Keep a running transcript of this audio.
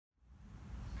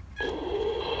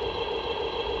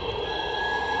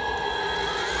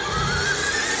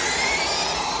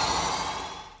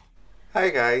Hi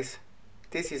guys,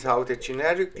 this is how the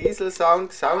generic diesel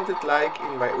sounded like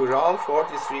in my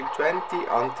Ural-4320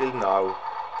 until now.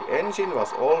 The engine was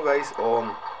always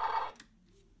on.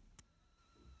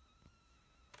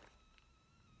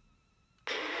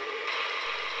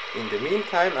 In the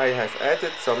meantime I have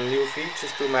added some new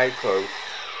features to my code,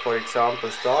 for example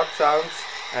start sounds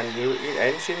and new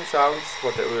engine sounds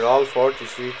for the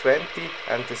Ural-4320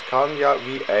 and the Scania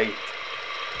V8.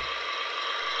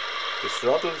 The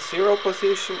throttle zero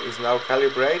position is now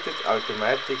calibrated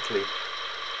automatically.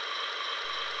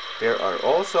 There are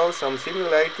also some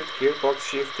simulated gearbox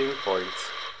shifting points.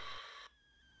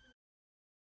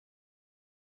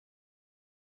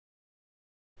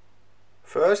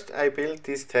 First I built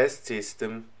this test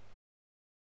system.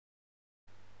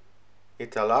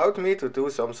 It allowed me to do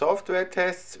some software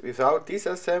tests without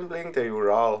disassembling the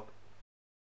Ural.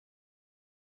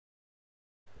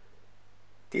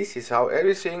 This is how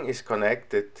everything is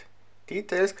connected.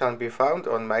 Details can be found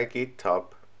on my GitHub.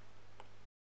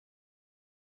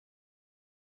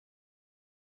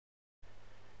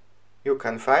 You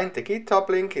can find the GitHub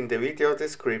link in the video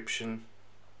description.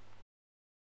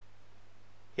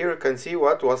 Here you can see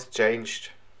what was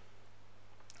changed.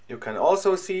 You can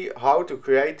also see how to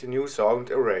create new sound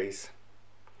arrays.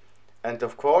 And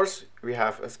of course we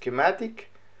have a schematic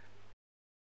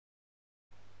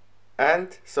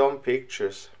and some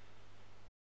pictures.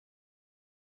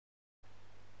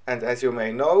 And as you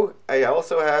may know, I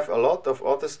also have a lot of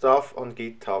other stuff on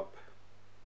GitHub.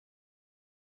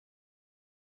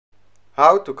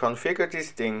 How to configure this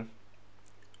thing?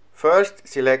 First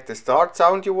select the start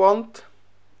sound you want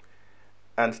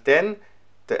and then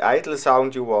the idle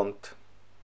sound you want.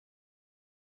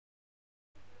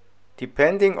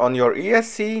 Depending on your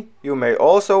ESC, you may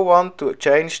also want to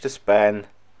change the span.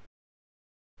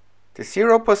 The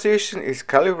zero position is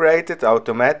calibrated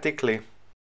automatically.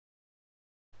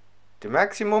 The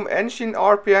maximum engine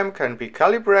RPM can be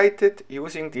calibrated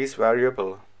using this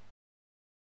variable.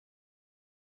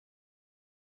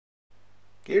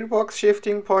 Gearbox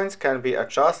shifting points can be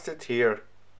adjusted here.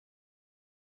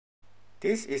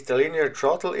 This is the linear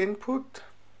throttle input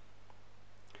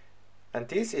and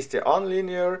this is the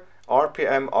unlinear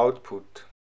RPM output.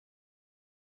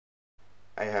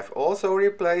 I have also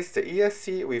replaced the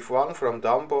ESC with one from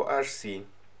Dumbo RC.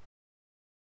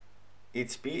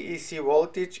 Its BEC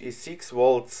voltage is 6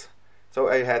 volts, so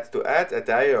I had to add a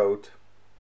diode.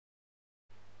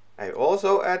 I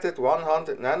also added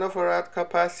 100 nanofarad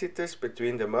capacitors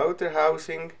between the motor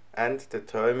housing and the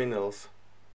terminals.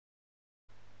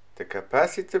 The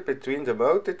capacitor between the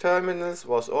motor terminals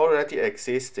was already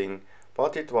existing,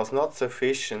 but it was not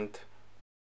sufficient.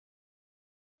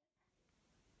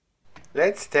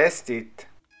 Let's test it.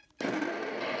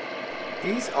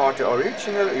 These are the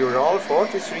original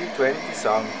Ural-4320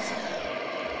 sounds.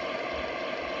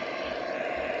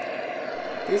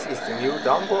 This is the new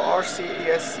Dumbo RC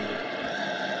ESC.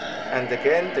 And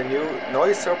again the new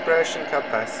noise suppression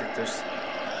capacitors.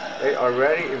 They are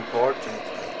very important.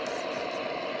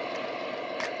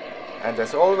 And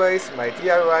as always, my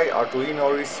DIY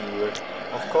Arduino receiver.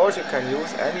 Of course you can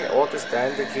use any other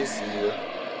standard receiver.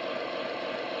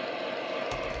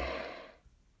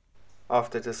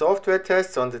 After the software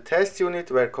tests on the test unit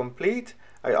were complete,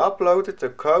 I uploaded the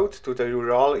code to the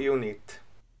Ural unit.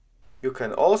 You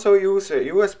can also use a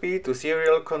USB to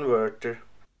serial converter.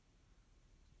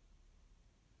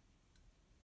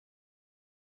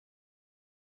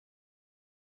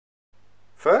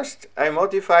 First, I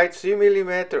modified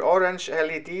 3mm orange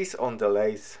LEDs on the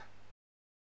lathe.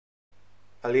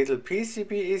 A little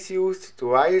PCB is used to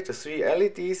wire the 3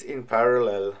 LEDs in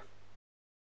parallel.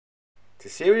 The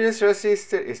series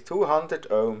resistor is 200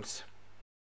 ohms.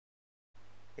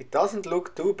 It doesn't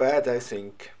look too bad, I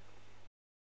think.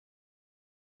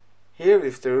 Here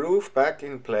is the roof back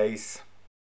in place.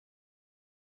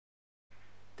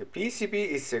 The PCB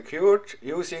is secured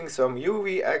using some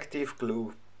UV active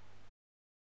glue.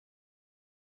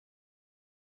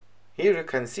 Here you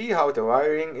can see how the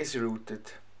wiring is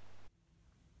routed.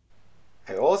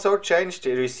 I also changed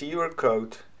the receiver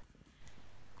code.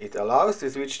 It allows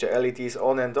to switch the LEDs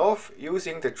on and off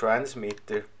using the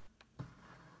transmitter.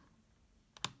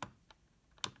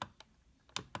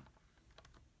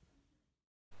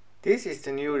 This is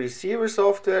the new receiver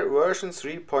software version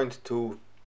 3.2.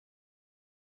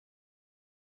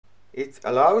 It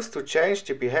allows to change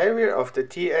the behavior of the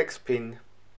TX pin.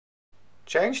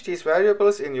 Change these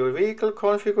variables in your vehicle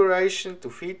configuration to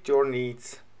fit your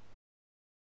needs.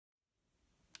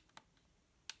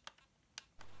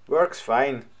 Works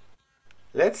fine.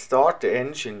 Let's start the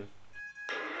engine.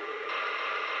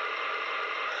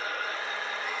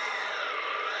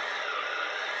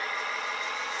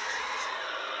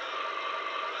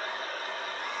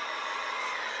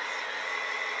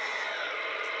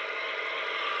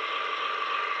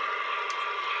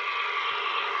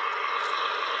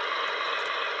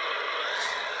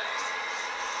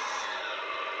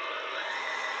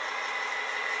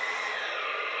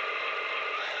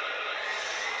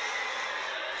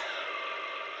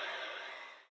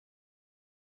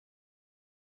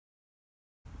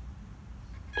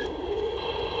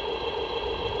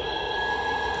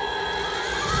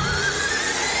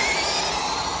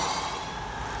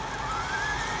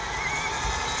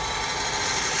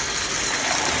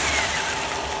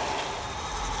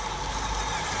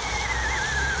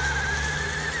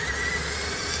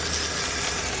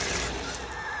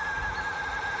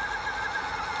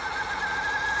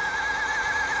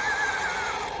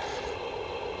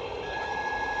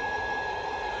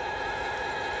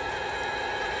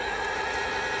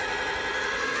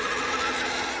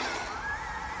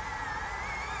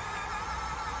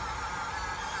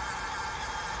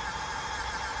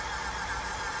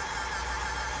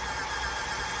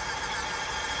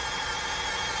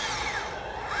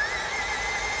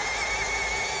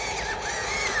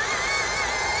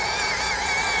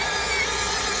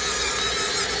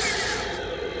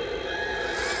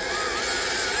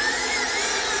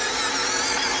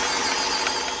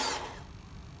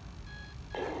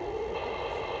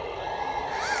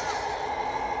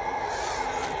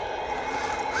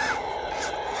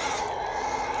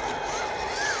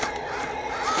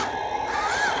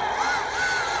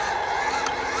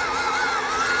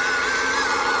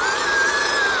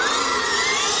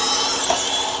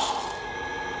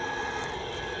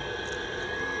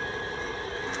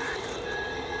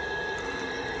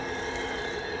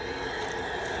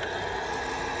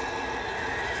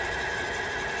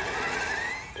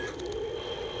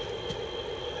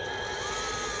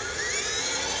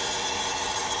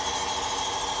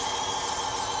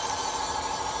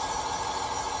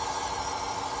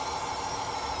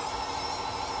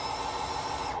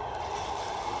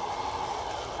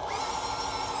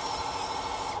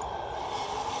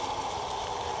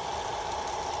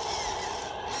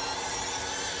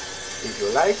 If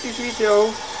you like this video,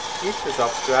 hit the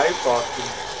subscribe button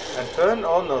and turn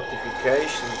on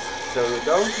notifications so you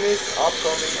don't miss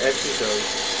upcoming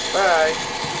episodes.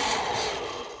 Bye!